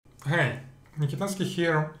Hey, Nikitansky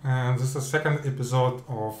here, and this is the second episode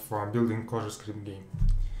of building ClojureScript game.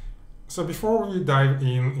 So before we dive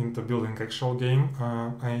into building actual game,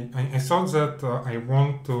 I thought that I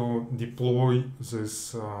want to deploy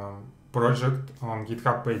this project on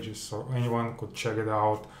GitHub pages, so anyone could check it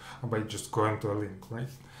out by just going to a link, right?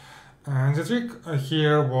 And the trick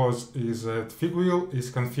here is that Figwheel is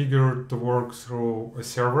configured to work through a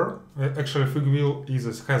server. Actually, Figwheel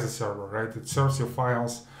has a server, right? It serves your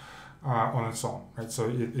files on its own, right? So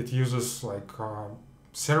it uses like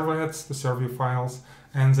servlets to serve your files,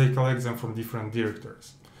 and they collect them from different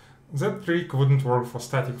directories. That trick wouldn't work for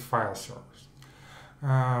static file servers.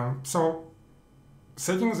 So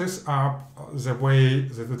setting this up the way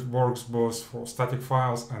that it works both for static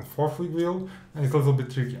files and for Figwheel is a little bit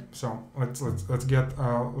tricky. So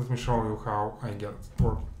let me show you how I get it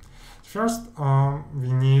working. First,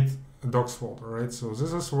 we need a docs folder, right? So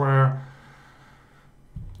this is where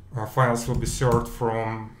files will be served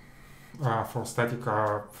from for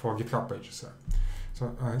GitHub pages.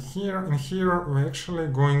 So here we're actually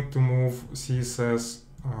going to move CSS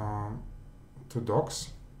to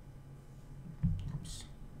docs. Oops.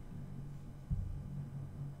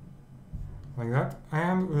 Like that,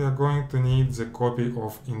 and we are going to need the copy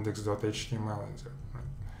of index.html in there. Right?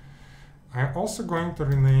 I'm also going to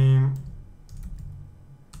rename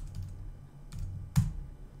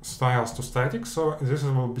styles to static, so this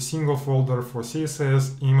will be single folder for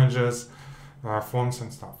CSS, images, fonts,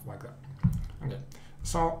 and stuff like that. Okay,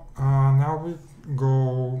 so now we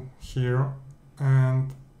go here,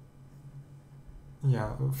 and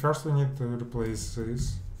yeah, first we need to replace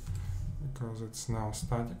this because it's now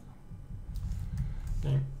static.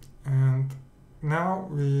 Okay, and now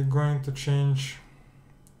we're going to change.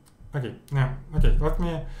 Okay, let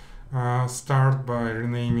me start by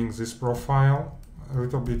renaming this profile. A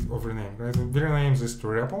little bit of rename, right? We rename this to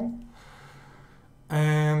REPL,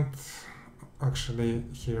 and actually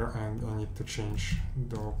here I need to change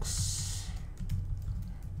docs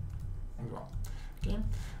as well. Okay,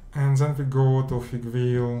 and then we go to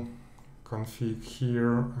Figwheel config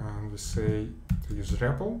here, and we say to use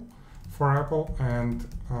REPL for REPL and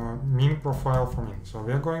min profile for min. So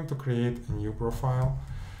we are going to create a new profile,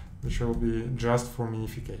 which will be just for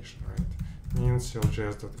minification, right? Min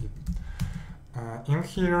clj.it. In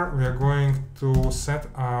here, we are going to set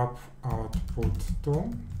up output to,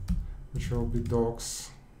 which will be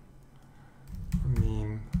docs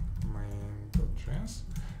main.js,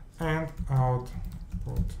 and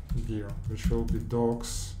output gear, which will be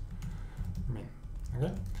docs min.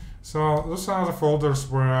 Okay, so those are the folders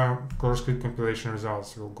where ClojureScript compilation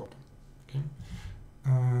results will go to. Okay,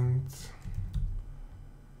 and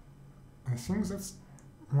I think that's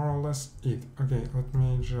more or less it. Okay, let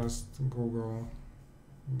me just Google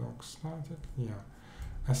doc static. Yeah,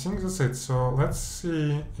 I think that's it. So let's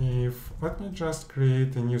see if, let me just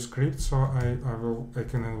create a new script. So I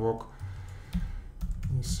can invoke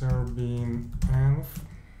serbin env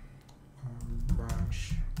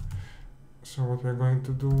bash. So what we're going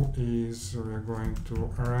to do is we're going to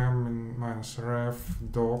rm -ref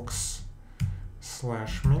docs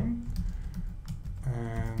 /min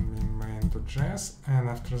and min main.js, and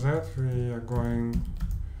after that we are going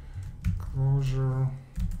closure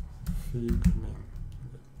fig min.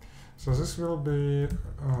 So this will be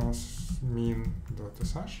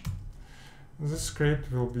min.sh. This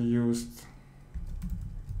script will be used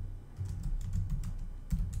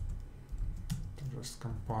to just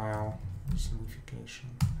compile simplification.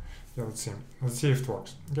 Yeah, let's see if it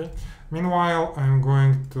works. Okay. Meanwhile, I'm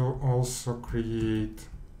going to also create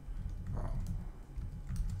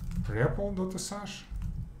REPL.sh,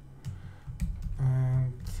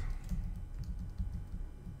 and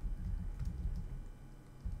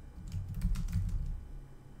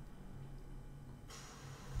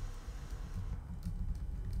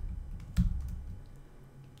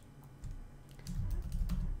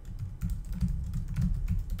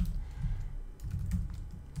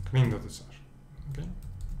clean.sh. Okay.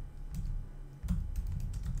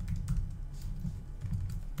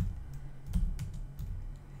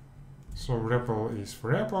 So REPL is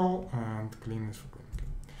for REPL and clean is for clean.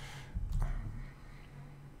 Okay.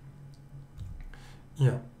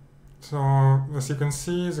 Yeah. So as you can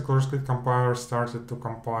see, the ClojureScript compiler started to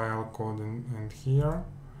compile code in here,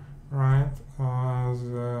 right?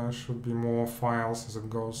 There should be more files as it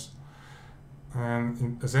goes.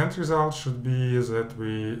 And the end result should be that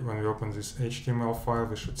when we open this HTML file,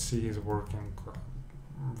 we should see the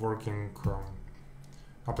working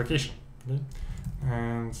application. Okay?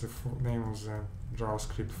 And the full name of the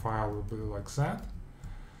JavaScript file will be like that.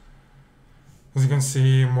 As you can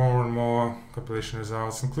see, more and more compilation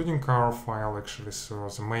results, including our file actually. So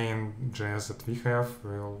the main JS that we have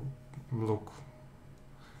will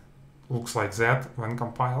looks like that when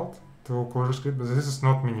compiled to ClojureScript, but this is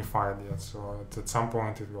not minified yet. So at some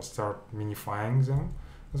point it will start minifying them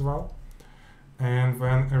as well. And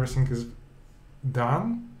when everything is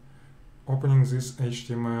done, opening this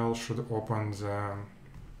HTML should open the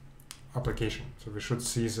application. So we should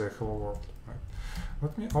see the hello world. Right?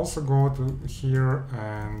 Let me also go to here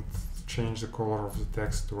and change the color of the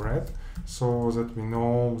text to red so that we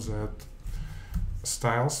know that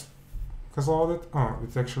styles has loaded. Oh,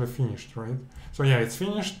 it's actually finished, right? So yeah, it's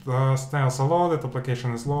finished, styles are loaded,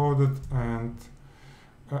 application is loaded, and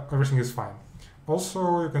everything is fine.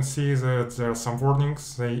 Also, you can see that there are some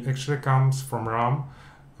warnings. They actually comes from RAM.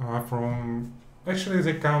 Actually,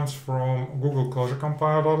 they comes from Google Clojure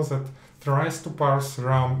compiler that tries to parse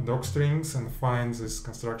RAM doc strings and finds this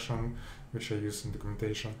construction which I use in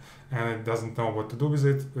documentation, and it doesn't know what to do with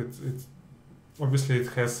it. Obviously it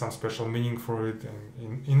has some special meaning for it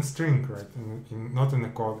in string, right? Not in the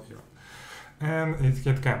code here, and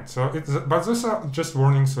it can't. So but those are just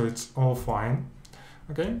warnings, so it's all fine.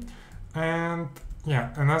 Okay, and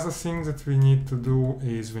yeah, another thing that we need to do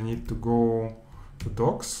is we need to go to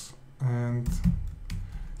docs and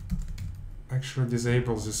actually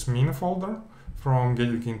disable this min folder from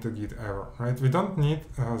getting into Git ever, right? We don't need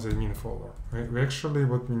the min folder. We actually,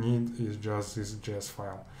 what we need is just this JS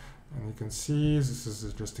file. And you can see this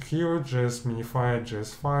is just a huge minified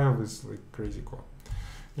JS file with like crazy code.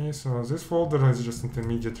 Okay, so this folder is just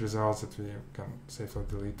intermediate results that we can safely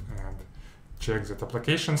delete and check that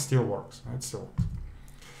application still works. Right? It still works.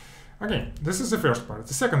 Okay, this is the first part.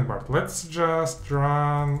 The second part, let's just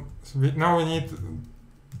run. Now we need.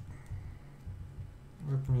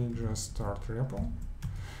 Let me just start REPL.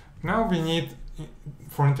 Now we need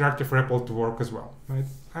for interactive REPL to work as well, right?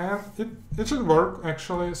 And it should work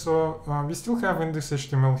actually. So we still have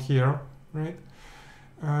index.html here, right?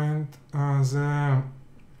 And the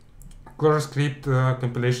ClojureScript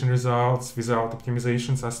compilation results without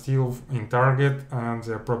optimizations are still in target, and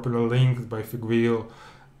they're properly linked by Figwheel.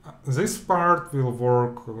 This part will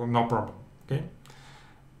work no problem, okay?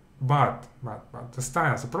 But the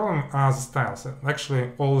styles, the problem are the styles,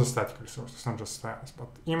 actually all the static resources, not just styles, but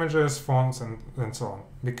images, fonts, and so on.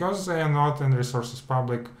 Because they are not in resources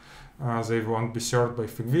public, they won't be served by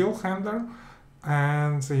Figwheel handler,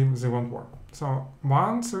 and they won't work. So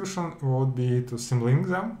one solution would be to symlink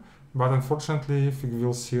them, but unfortunately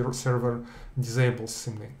Figwheel server disables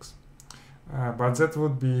symlinks. But that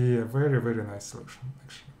would be a very, very nice solution,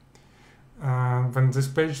 actually. When this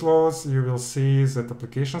page loads, you will see that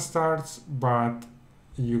application starts, but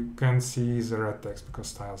you can see the red text because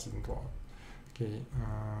styles didn't load. Okay,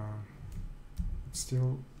 it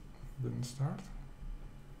still didn't start.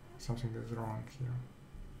 Something is wrong here.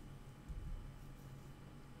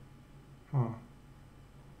 Huh.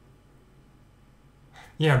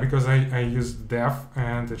 Yeah, because I used def,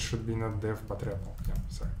 and it should be not def but REPL. Yeah,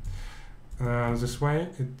 sorry. This way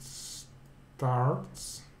it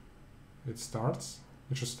starts. It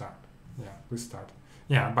should start. Yeah, please start.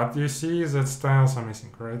 Yeah, but you see that styles are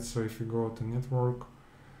missing, right? So if you go to network,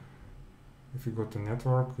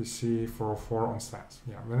 you see 404 on styles.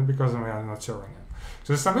 Yeah, well, because we are not serving it.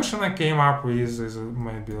 So the solution I came up with is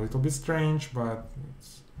maybe a little bit strange, but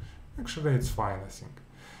it's fine, I think.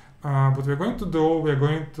 What we're going to do, we're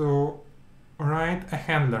going to write a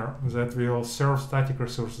handler that will serve static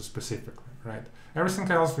resources specifically, right?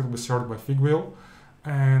 Everything else will be served by Figwheel,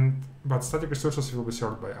 but static resources will be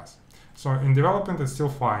served by us. So in development, it's still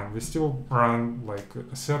fine. We still run like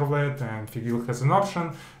a servlet, and Figwheel has an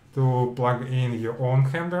option to plug in your own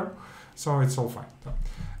handler, so it's all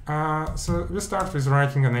fine. So we start with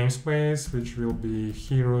writing a namespace, which will be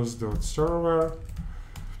heroes.server.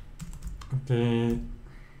 Okay,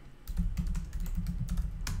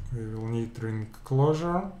 we will need ring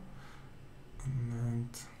closure, and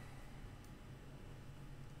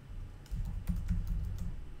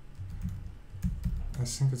I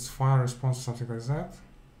think it's file response, something like that.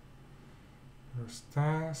 First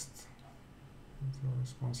test,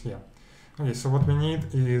 response, yeah. Okay, so what we need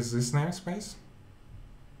is this namespace.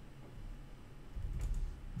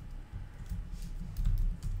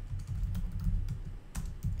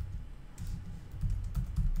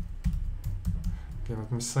 Okay,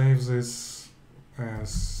 let me save this as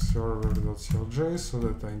server.clj so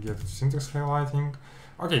that I get syntax highlighting.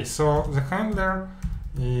 Okay, so the handler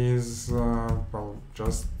is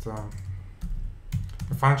just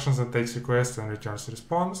a function that takes request and returns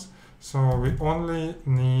response. So we only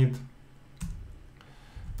need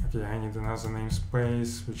a Okay, I need another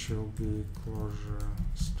namespace, which will be closure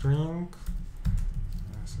string.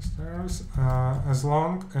 As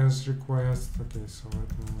long as request. Okay, so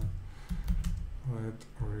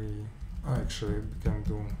actually we can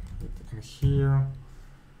do it in here.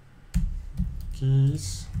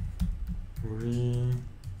 Keys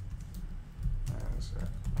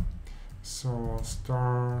so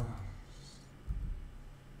starts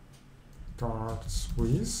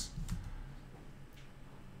with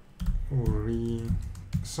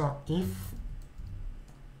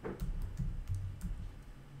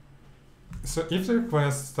so if the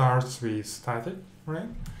request starts with static, right,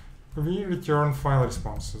 we return file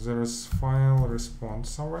response. So there is file response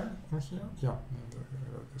somewhere in here. Yeah,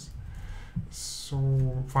 there it is. So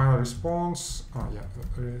file response,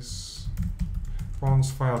 response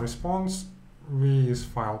file response with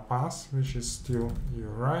file path, which is still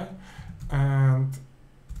URI, and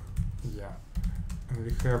yeah, and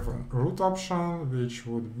we have a root option, which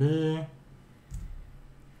would be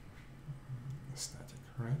static,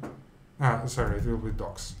 right? Sorry, it will be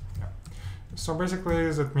docs. Yeah. So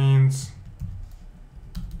basically, that means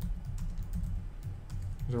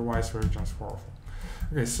otherwise very transferable.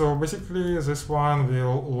 Okay, so basically this one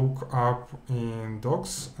will look up in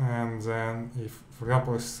docs, and then if, for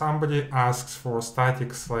example, if somebody asks for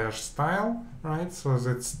static/style, right, so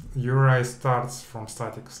that URI starts from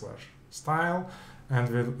static/style, and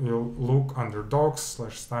we'll look under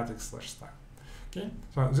docs/static/style. Okay,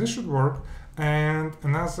 so this should work. And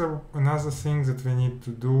another thing that we need to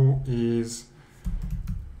do is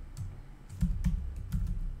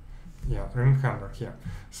ring handler here.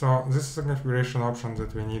 So this is a configuration option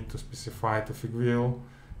that we need to specify to Figwheel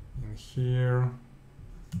in here.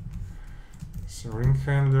 So ring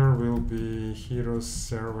handler will be heroes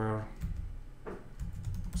server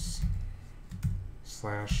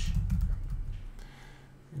slash.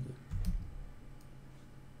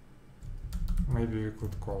 Maybe we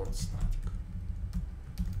could call it static.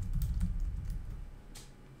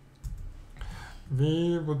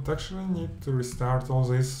 We would actually need to restart all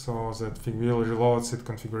this so that Figwheel reloads its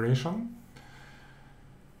configuration.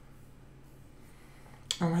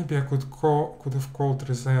 Or maybe I could have called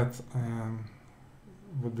reset and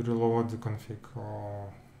would reload the config.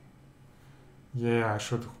 Or yeah, I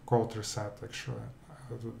should have called reset actually.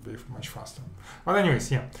 It would be much faster. But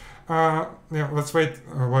anyways, let's wait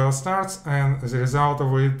while it starts, and as a result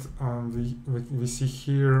of it, we see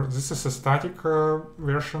here, this is a static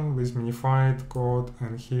version with minified code,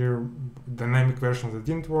 and here dynamic version that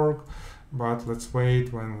didn't work, but let's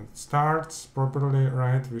wait when it starts properly,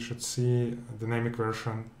 right? We should see a dynamic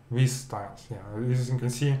version with styles. Yeah, as you can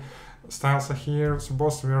see, styles are here, so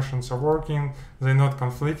both versions are working, they're not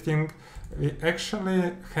conflicting. We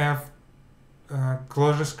actually have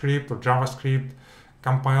ClojureScript or JavaScript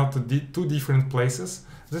compiled to two different places.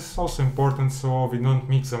 This is also important so we don't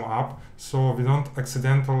mix them up, so we don't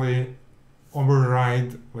accidentally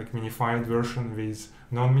override like minified version with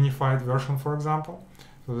non-minified version, for example.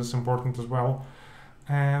 So this is important as well.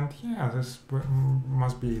 And yeah, this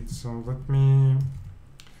must be it. So let me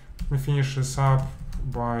finish this up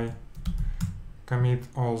by commit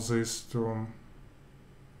all this to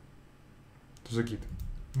the Git.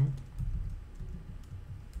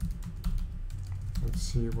 Let's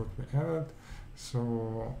see what we added.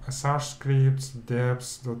 So SR scripts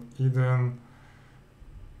deps.eden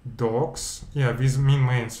docs. Yeah, with min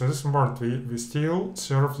main. So this is important. We still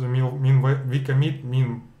serve the we commit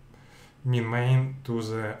min main to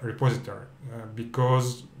the repository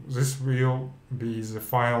because this will be the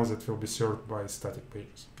file that will be served by static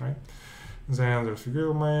pages, right? Then there's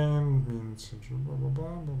Figwheel main means blah blah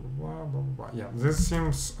blah blah blah blah blah. Yeah, this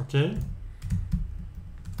seems okay.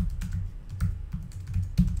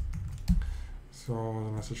 So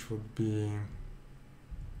the message would be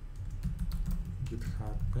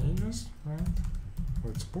GitHub pages, right?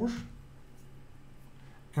 Let's push.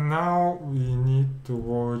 And now we need to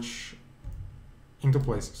watch into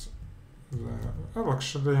places. Well,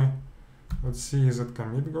 actually, let's see if that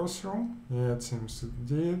commit goes through. Yeah, it seems it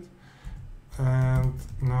did. And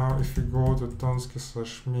now if we go to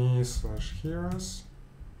Tonsky/me/heroes,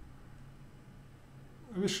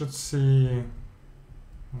 we should see.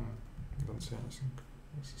 Don't see anything.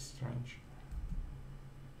 This is strange.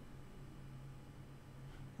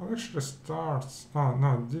 Well, actually starts. Oh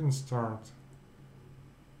no, it didn't start.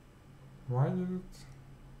 Why did it?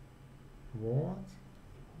 What?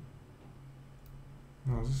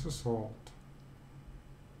 No, this is old.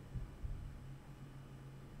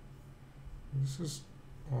 This is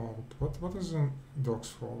old. What is in docs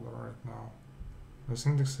folder right now? There's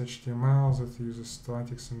index.html that uses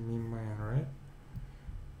statics and min main, right?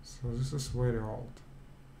 So this is very old.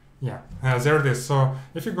 Yeah, there it is. So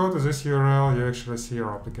if you go to this URL, you actually see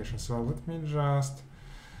your application. So let me just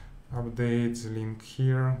update the link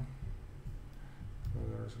here. So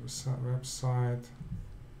there's a website.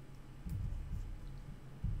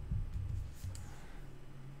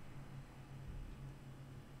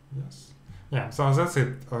 Yes. Yeah, so that's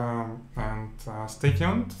it. And stay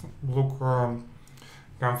tuned. Look,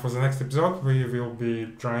 come for the next episode. We will be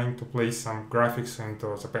trying to place some graphics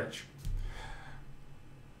into the page.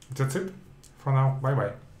 That's it for now. Bye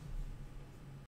bye.